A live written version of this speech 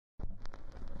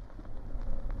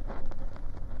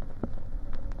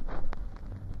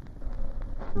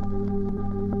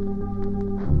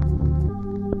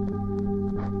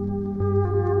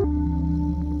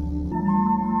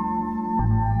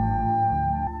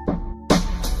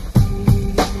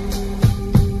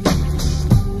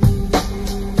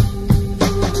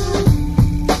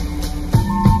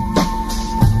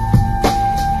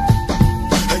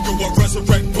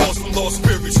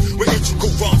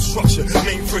Structure,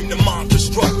 mainframe the mind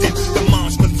constructed. The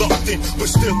mind's reluctant, but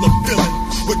still a villain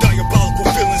with diabolical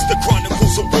feelings. The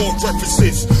chronicles of war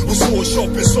references, whose sword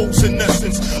sharpen souls in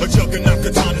essence. A juggernaut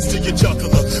katanas to your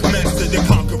juggler, master the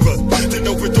conqueror.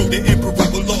 Then overthrow the emperor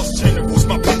with lost generals.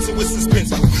 My pencil is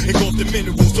suspenseful, engulf the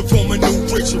minerals to form a new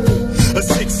ritual. A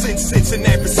sixth sense and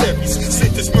adversaries,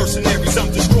 sent as mercenaries. I'm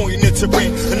destroying the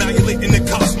terrain, annihilating the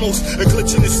cosmos,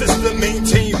 eclipsing the system,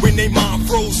 maintain when they mind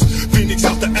froze. Phoenix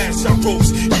out the ash I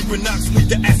rose. Equinox, lead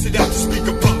the acid out the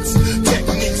speaker box.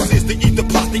 Techniques is the ether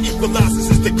plot, the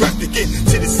equalizers is the graphic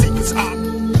into the sequence op.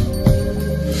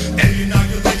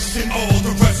 Annihilation, all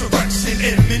the resurrection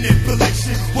and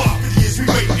manipulation. While the years we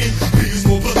waiting, B is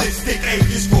for ballistic, A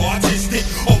is for artistic.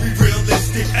 Are we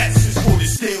realistic? S is for the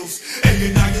stills.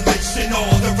 Annihilation,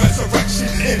 all the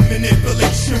resurrection and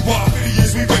manipulation. While the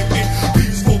years we waiting, B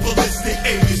is for ballistic,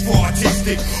 A is for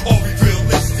artistic. Are we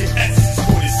realistic? S is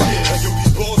for the stills. And yo,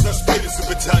 these balls I spit is a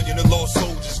battalion of lost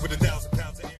soldiers with 1,000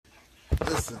 pounds of.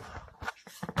 Listen,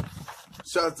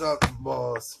 shouts out to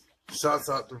B.A.R.Z. Shouts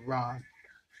out to Ron.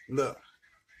 Look,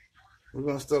 we're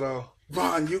gonna start off.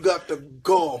 Ron, you got the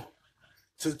gall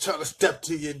to try to step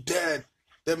to your dad.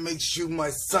 That makes you my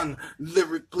son.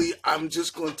 Lyrically, I'm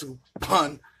just going to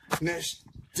pun.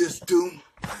 This dude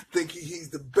thinking he's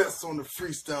the best on the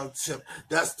freestyle tip.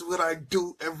 That's what I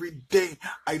do every day.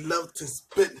 I love to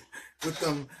spit with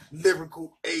them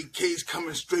lyrical AKs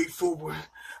coming straight forward.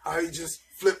 I just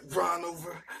flip Ron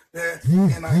over there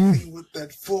and I leave with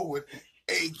that forward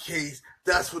AKs.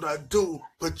 That's what I do.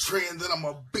 Portraying that I'm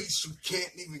a beast, you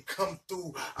can't even come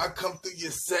through. I come through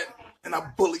your set and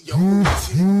I bully your whole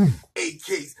team.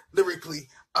 AKs. Lyrically,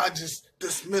 I just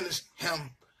diminish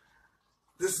him.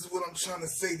 This is what I'm trying to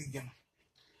say to you.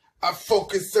 I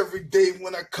focus every day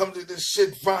when I come to this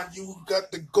shit. Ron, you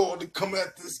got the goal to come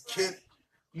at this kid.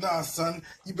 Nah, son,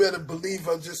 you better believe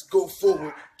I'll just go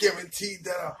forward. Guaranteed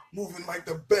that I'm moving like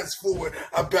the best forward.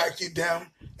 I back you down,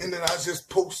 and then I just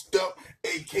post up,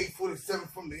 AK-47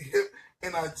 from the hip,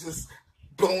 and I just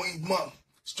blow him up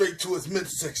straight to his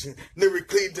midsection.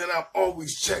 Lyrically, that I'm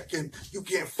always checking. You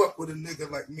can't fuck with a nigga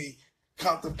like me,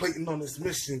 contemplating on this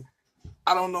mission.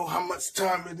 I don't know how much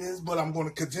time it is, but I'm going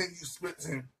to continue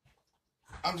spitting.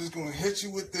 I'm just going to hit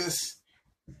you with this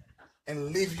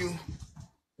and leave you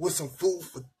with some food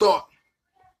for thought.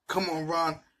 Come on,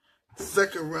 Ron.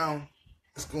 Second round,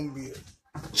 it's going to be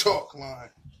a chalk line.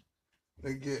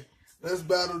 Again, let's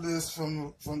battle this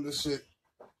from the shit.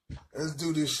 Let's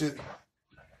do this shit.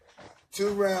 2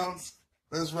 rounds.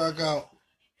 Let's rock out.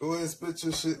 Go ahead and spit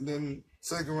your shit. And then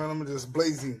second round, I'm going to just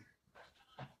blaze him.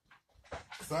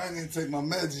 So I ain't even take my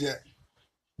meds yet.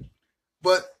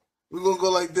 But we're going to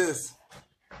go like this.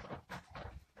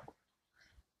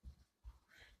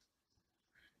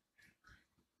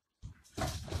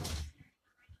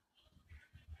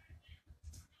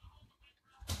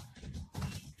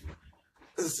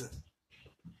 Listen.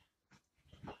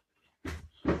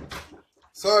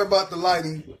 Sorry about the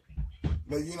lighting.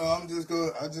 But you know,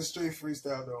 I just straight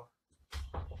freestyle though.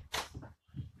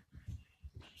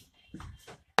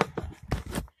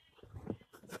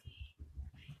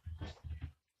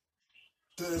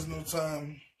 There's no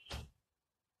time.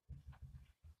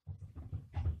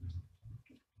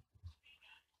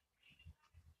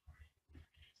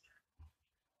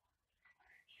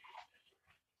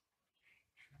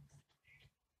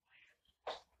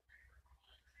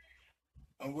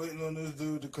 I'm waiting on this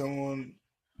dude to come on,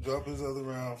 drop his other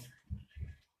round.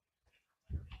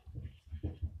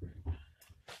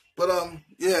 But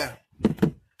yeah.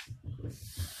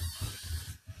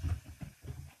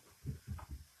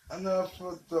 I know I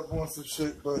fucked up on some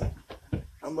shit, but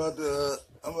I'm about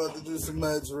to do some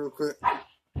meds real quick.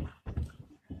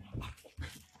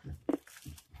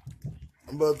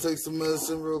 I'm about to take some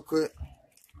medicine real quick.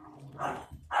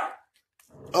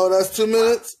 Oh, that's 2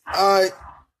 minutes? Alright.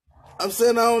 I'm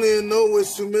saying I don't even know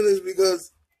it's 2 minutes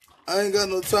because I ain't got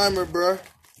no timer, bruh.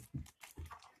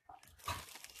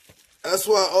 That's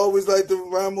why I always like to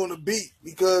rhyme on the beat,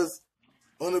 because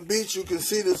on the beat you can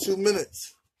see the 2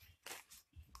 minutes.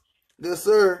 Yes,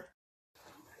 sir.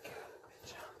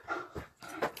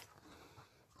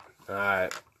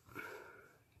 Alright.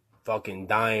 Fucking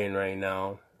dying right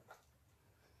now.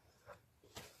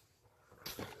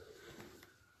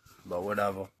 But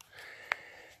whatever.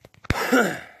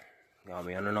 Got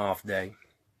me on an off day.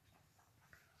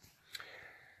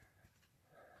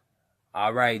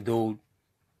 Alright, dude.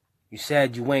 You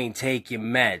said you ain't take your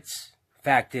meds.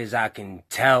 Fact is, I can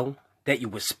tell that you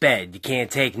was sped. You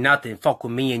can't take nothing. Fuck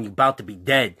with me and you about to be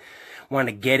dead.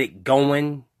 Wanna get it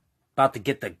going? About to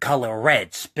get the color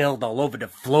red. Spilled all over the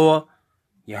floor.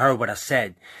 You heard what I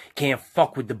said. Can't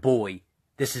fuck with the boy.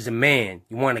 This is a man.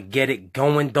 You wanna get it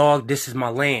going, dog? This is my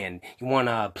land. You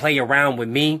wanna play around with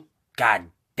me? God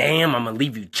damn, I'ma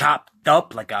leave you chopped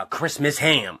up like a Christmas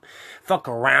ham. Fuck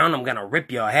around, I'm gonna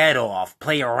rip your head off.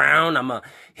 Play around, I'ma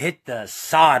hit the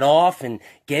sod off and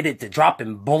get it to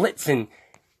dropping bullets, and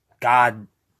God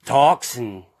talks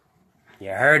and you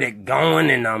heard it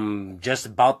going and I'm just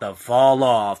about to fall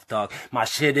off, dog. My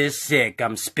shit is sick,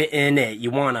 I'm spitting it. You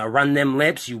wanna run them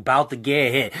lips, you about to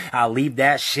get hit. I'll leave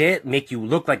that shit, make you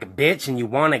look like a bitch, and you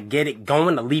wanna get it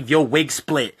going, I'll leave your wig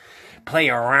split. Play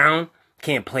around,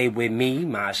 can't play with me,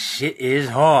 my shit is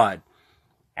hard.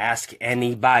 Ask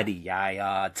anybody.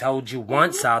 I told you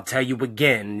once, I'll tell you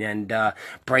again. And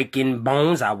breaking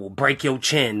bones, I will break your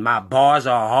chin. My bars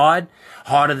are hard,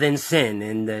 harder than sin.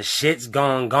 And the shit's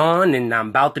gone, and I'm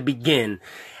about to begin.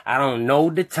 I don't know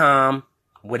the time,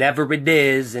 whatever it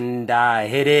is, and I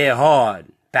hit it hard.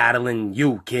 Battling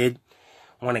you, kid.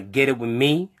 Wanna get it with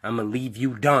me? I'ma leave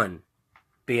you done.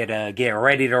 Better get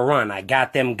ready to run. I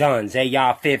got them guns.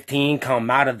 AR-15 come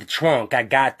out of the trunk. I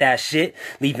got that shit,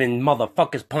 leaving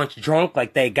motherfuckers punch drunk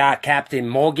like they got Captain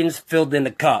Morgan's filled in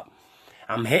the cup.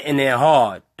 I'm hitting it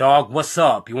hard. Dog, what's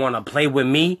up? You wanna play with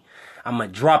me? I'ma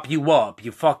drop you up.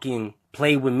 You fucking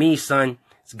play with me, son.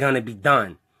 It's gonna be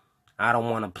done. I don't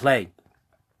wanna play.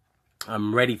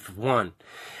 I'm ready for one.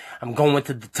 I'm going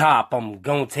to the top, I'm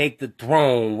gonna take the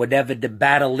throne. Whatever the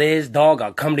battle is, dog,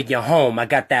 I'll come to your home. I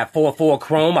got that 4-4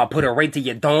 chrome, I'll put it right to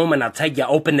your dome, and I'll tell you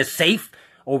open the safe,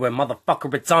 or a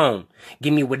motherfucker its own.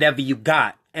 Give me whatever you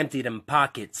got, empty them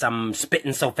pockets. I'm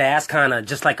spitting so fast, kinda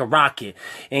just like a rocket.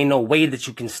 Ain't no way that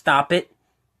you can stop it.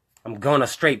 I'm gonna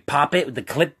straight pop it, the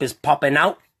clip is popping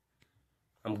out.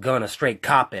 I'm gonna straight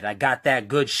cop it. I got that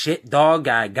good shit, dog,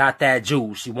 I got that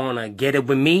juice. You wanna get it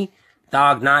with me?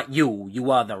 Dog, not you.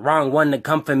 You are the wrong one to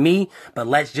come for me, but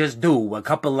let's just do a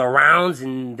couple of rounds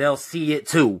and they'll see it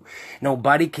too.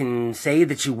 Nobody can say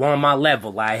that you on my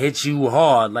level. I hit you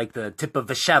hard like the tip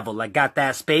of a shovel. I got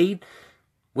that spade.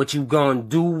 What you gonna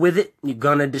do with it? You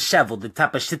gonna dishevel. The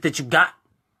type of shit that you got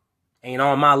ain't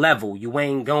on my level. You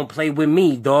ain't gonna play with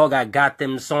me, dog. I got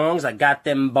them songs, I got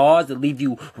them bars that leave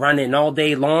you running all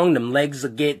day long. Them legs will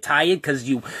get tired cause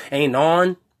you ain't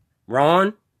on,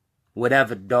 Ron.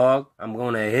 Whatever, dog. I'm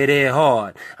gonna hit it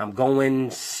hard. I'm going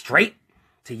straight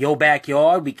to your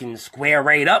backyard. We can square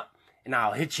right up, and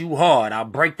I'll hit you hard. I'll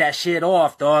break that shit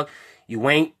off, dog. You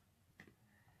ain't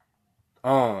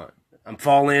on. I'm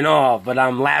falling off, but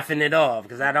I'm laughing it off,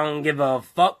 because I don't give a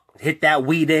fuck. Hit that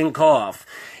weed and cough.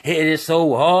 Hit it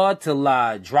so hard till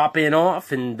I drop it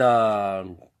off, and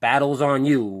battle's on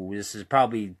you. This is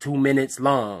probably 2 minutes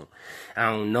long. I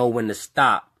don't know when to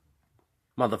stop.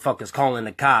 Motherfuckers calling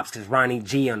the cops cause Ronnie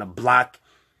G on the block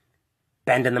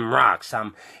bending them rocks.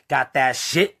 I'm got that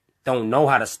shit, don't know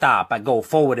how to stop. I go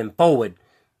forward and forward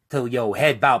till your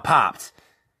head bout pops.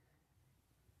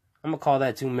 I'm gonna call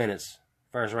that 2 minutes.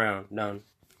 First round, done.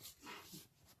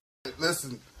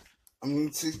 Listen,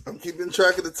 I'm keeping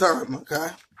track of the time,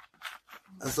 okay?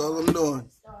 That's all I'm doing.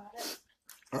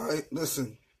 Alright,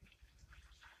 listen.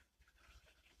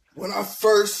 When I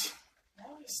first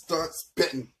start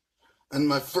spitting, in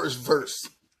my first verse,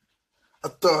 I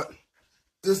thought,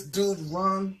 this dude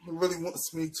Ron really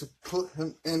wants me to put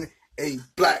him in a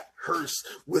black hearse.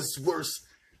 What's worse,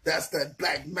 that's that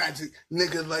black magic.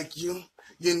 Nigga like you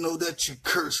know that you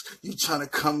cursed. You trying to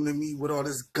come to me with all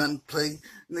this gunplay.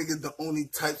 Nigga, the only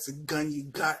types of gun you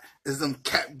got is them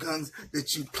cap guns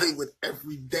that you play with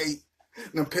every day.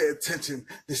 Now pay attention,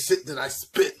 the shit that I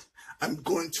spit, I'm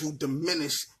going to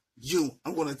diminish you.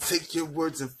 I'm going to take your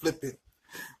words and flip it.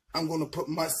 I'm going to put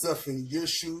myself in your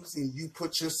shoes and you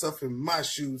put yourself in my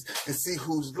shoes and see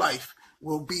whose life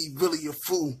will be really a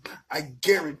fool. I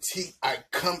guarantee I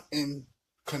come and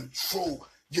control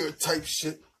your type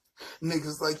shit.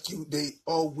 Niggas like you, they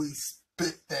always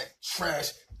spit that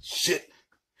trash shit.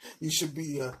 You should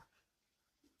be a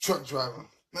truck driver.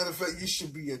 Matter of fact, you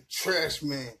should be a trash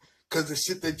man. Cause the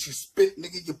shit that you spit,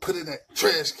 nigga, you put in that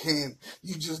trash can.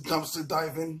 You just dumpster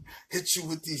diving, hit you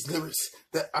with these lyrics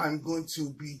that I'm going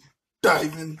to be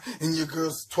diving in your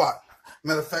girl's twat.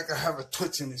 Matter of fact, I have her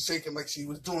twitching and shaking like she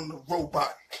was doing the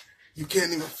robot. You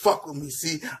can't even fuck with me,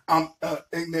 see? I'm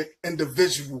an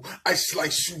individual. I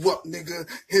slice you up, nigga.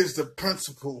 Here's the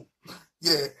principle.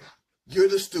 Yeah, you're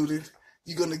the student.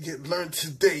 You're gonna get learned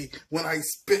today when I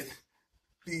spit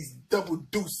these double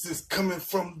deuces coming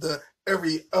from the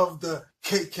area of the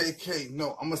KKK.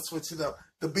 No, I'm gonna switch it up.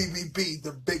 The BBB,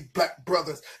 the Big Black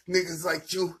Brothers. Niggas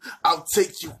like you, I'll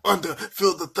take you under.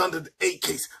 Feel the thunder, the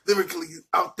AKs. Lyrically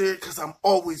out there, cause I'm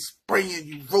always spraying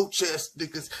you roach ass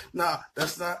niggas. Nah,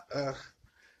 that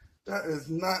is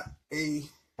not a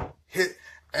hit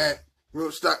at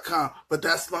Roach.com, but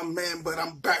that's my man. But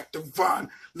I'm back to Ron.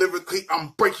 Lyrically,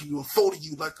 I'm breaking you and folding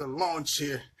you like a lawn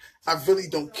chair. I really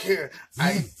don't care.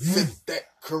 I fit that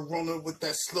Corona with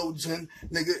that slow gin.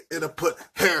 Nigga, it'll put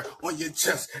hair on your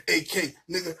chest. AK,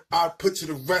 nigga, I'll put you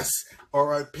to rest.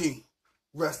 R.I.P.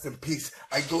 Rest in peace.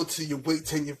 I go to your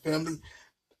weight and your family.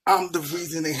 I'm the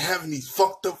reason they having these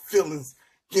fucked up feelings.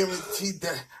 Guaranteed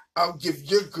that I'll give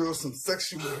your girl some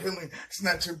sexual healing.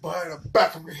 Snatch her by the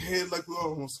back of her head like we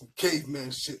all on some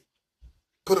caveman shit.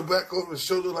 Put her back over the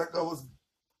shoulder like I was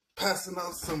passing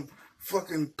out some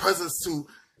fucking presents to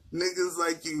niggas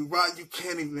like you. Ron, you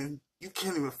can't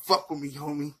even fuck with me,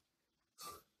 homie.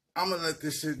 I'm gonna let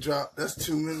this shit drop. That's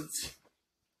 2 minutes.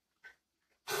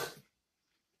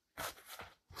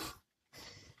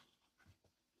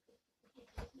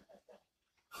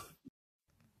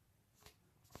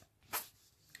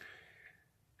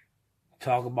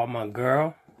 Talk about my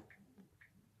girl?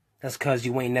 That's cause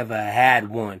you ain't never had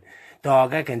one.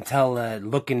 Dog, I can tell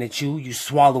looking at you, you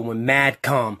swallowing mad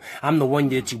cum. I'm the one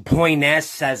that you point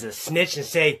at as a snitch and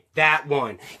say, that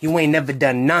one. You ain't never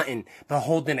done nothing but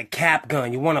holding a cap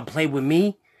gun. You wanna play with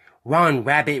me? Run,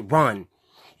 rabbit, run.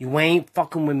 You ain't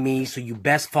fucking with me, so you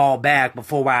best fall back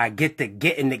before I get to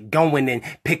getting it going and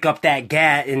pick up that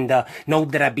gat and know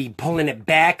that I be pulling it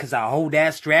back cause I hold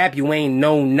that strap. You ain't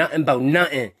know nothing about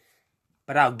nothing.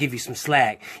 But I'll give you some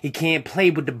slack. You can't play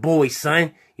with the boys,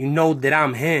 son. You know that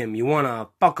I'm him. You wanna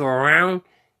fuck around?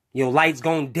 Your light's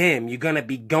gon' dim. You're gonna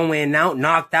be going out,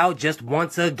 knocked out just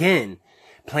once again.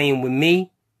 Playing with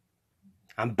me?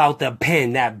 I'm about to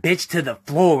pin that bitch to the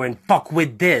floor and fuck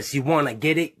with this. You wanna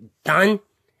get it done?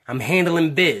 I'm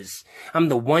handling biz. I'm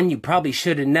the one you probably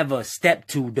should've never stepped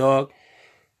to, dog.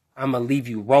 I'ma leave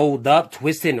you rolled up,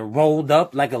 twisted and rolled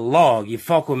up like a log. You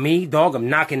fuck with me, dog, I'm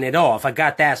knocking it off. I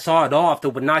got that sawed off that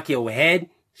would knock your head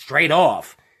straight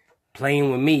off.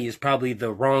 Playing with me is probably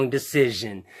the wrong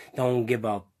decision. Don't give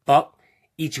a fuck.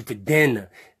 Eat you for dinner.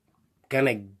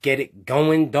 Gonna get it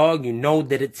going, dog. You know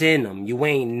that it's in him. You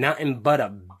ain't nothing but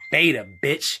a beta,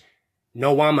 bitch.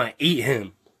 Know I'ma eat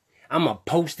him. I'ma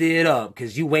post it up,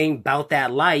 cause you ain't bout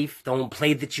that life. Don't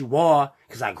play that you are,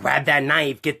 cause I grab that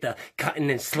knife, get the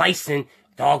cutting and slicing.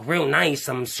 Dog, real nice.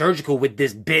 I'm surgical with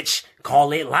this bitch.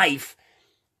 Call it life.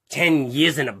 10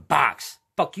 years in a box.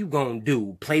 Fuck you gonna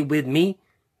do? Play with me?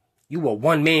 You a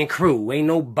one-man crew. Ain't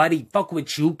nobody fuck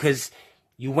with you, cause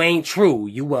you ain't true.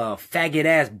 You a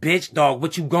faggot-ass bitch, dog.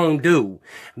 What you gonna do?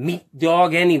 Meet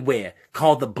dog anywhere.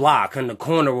 Call the block on the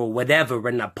corner or whatever,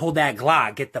 and I pull that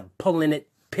Glock. Get the pulling it.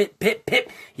 Pip, pip,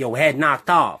 pip, your head knocked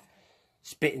off.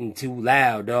 Spitting too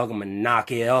loud, dog, I'ma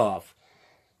knock it off.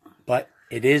 But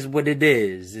it is what it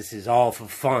is. This is all for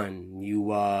fun.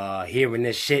 You, hearing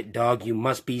this shit, dog, you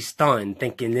must be stunned.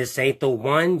 Thinking this ain't the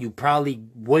one, you probably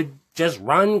would just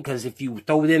run, cause if you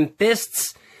throw them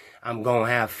fists, I'm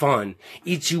gonna have fun.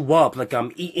 Eat you up like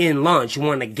I'm eating lunch. You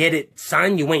wanna get it,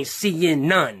 son? You ain't seeing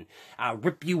none. I'll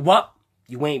rip you up.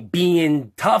 You ain't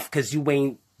being tough, cause you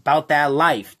ain't about that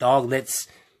life, dog. Let's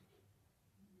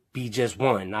be just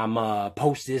one. I'ma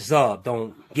post this up.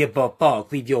 Don't give a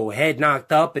fuck. Leave your head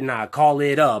knocked up and I call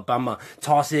it up. I'ma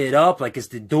toss it up like it's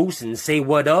the deuce and say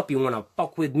what up. You wanna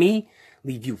fuck with me?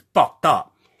 Leave you fucked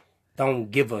up.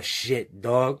 Don't give a shit,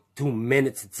 dog. 2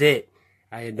 minutes, it's it.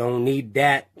 I don't need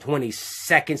that. 20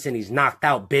 seconds and he's knocked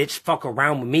out, bitch. Fuck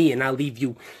around with me and I'll leave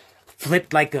you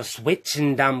flipped like a switch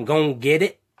and I'm gonna get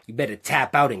it. You better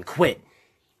tap out and quit.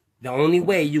 The only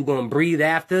way you gonna breathe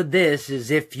after this is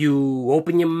if you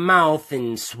open your mouth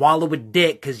and swallow a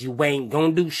dick, cause you ain't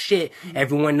gonna do shit.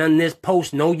 Everyone on this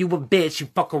post know you a bitch. You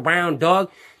fuck around, dog.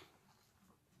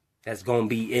 That's gonna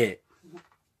be it.